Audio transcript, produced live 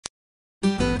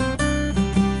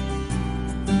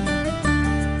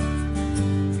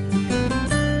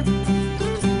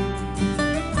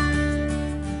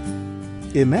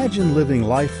Imagine living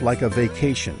life like a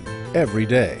vacation every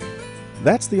day.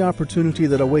 That's the opportunity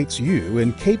that awaits you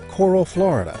in Cape Coral,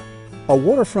 Florida, a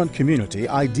waterfront community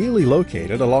ideally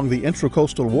located along the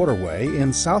Intracoastal Waterway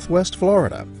in southwest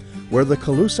Florida, where the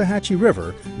Caloosahatchee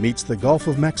River meets the Gulf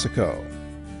of Mexico.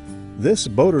 This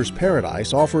boater's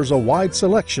paradise offers a wide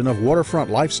selection of waterfront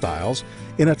lifestyles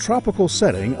in a tropical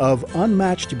setting of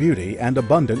unmatched beauty and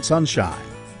abundant sunshine.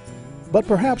 But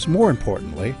perhaps more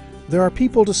importantly, there are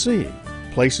people to see,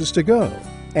 places to go,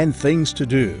 and things to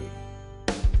do.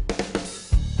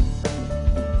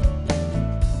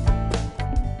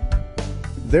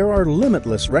 There are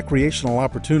limitless recreational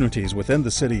opportunities within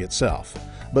the city itself,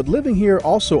 but living here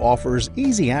also offers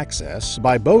easy access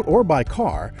by boat or by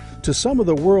car to some of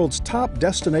the world's top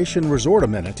destination resort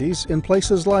amenities in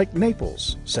places like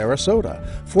Naples, Sarasota,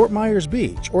 Fort Myers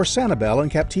Beach, or Sanibel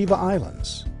and Captiva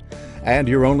Islands. And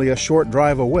you're only a short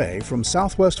drive away from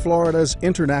Southwest Florida's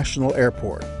International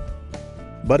Airport.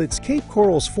 But it's Cape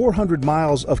Coral's 400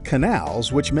 miles of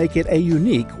canals which make it a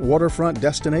unique waterfront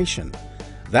destination.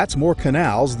 That's more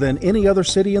canals than any other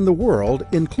city in the world,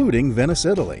 including Venice,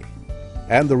 Italy.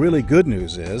 And the really good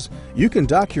news is, you can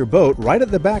dock your boat right at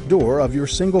the back door of your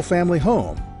single-family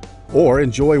home, or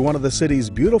enjoy one of the city's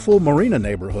beautiful marina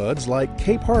neighborhoods like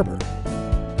Cape Harbor.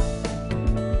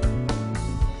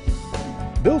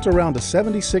 Built around a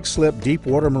 76-slip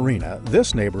deep-water marina,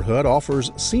 this neighborhood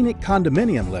offers scenic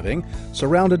condominium living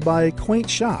surrounded by quaint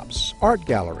shops, art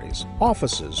galleries,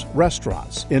 offices,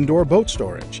 restaurants, indoor boat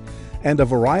storage, and a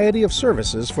variety of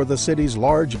services for the city's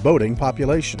large boating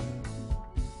population.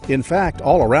 In fact,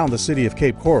 all around the city of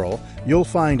Cape Coral, you'll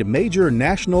find major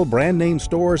national brand-name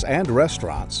stores and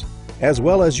restaurants, as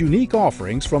well as unique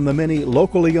offerings from the many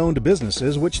locally owned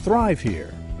businesses which thrive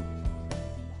here.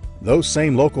 Those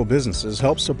same local businesses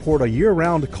help support a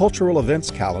year-round cultural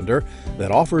events calendar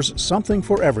that offers something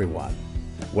for everyone.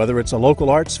 Whether it's a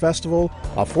local arts festival,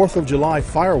 a 4th of July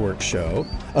fireworks show,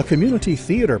 a community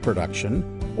theater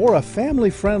production, or a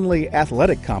family-friendly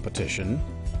athletic competition,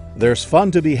 there's fun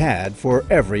to be had for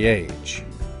every age.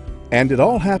 And it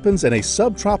all happens in a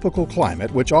subtropical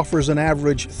climate which offers an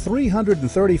average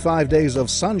 335 days of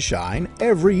sunshine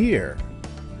every year.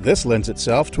 This lends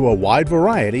itself to a wide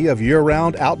variety of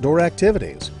year-round outdoor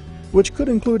activities, which could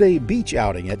include a beach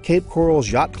outing at Cape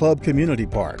Coral's Yacht Club Community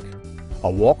Park,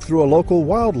 a walk through a local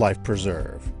wildlife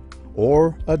preserve,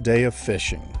 or a day of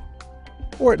fishing.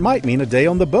 Or it might mean a day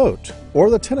on the boat, or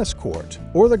the tennis court,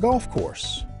 or the golf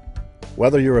course.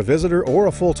 Whether you're a visitor or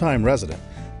a full-time resident,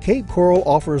 Cape Coral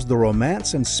offers the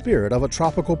romance and spirit of a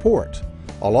tropical port,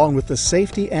 along with the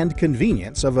safety and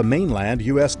convenience of a mainland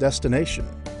U.S. destination.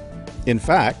 In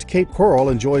fact, Cape Coral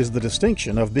enjoys the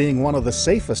distinction of being one of the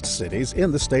safest cities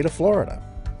in the state of Florida.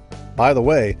 By the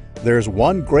way, there's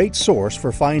one great source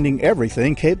for finding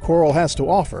everything Cape Coral has to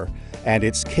offer, and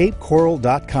it's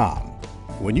capecoral.com.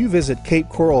 When you visit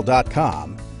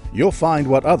capecoral.com, you'll find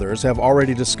what others have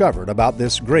already discovered about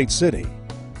this great city.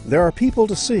 There are people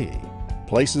to see,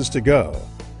 places to go,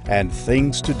 and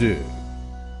things to do.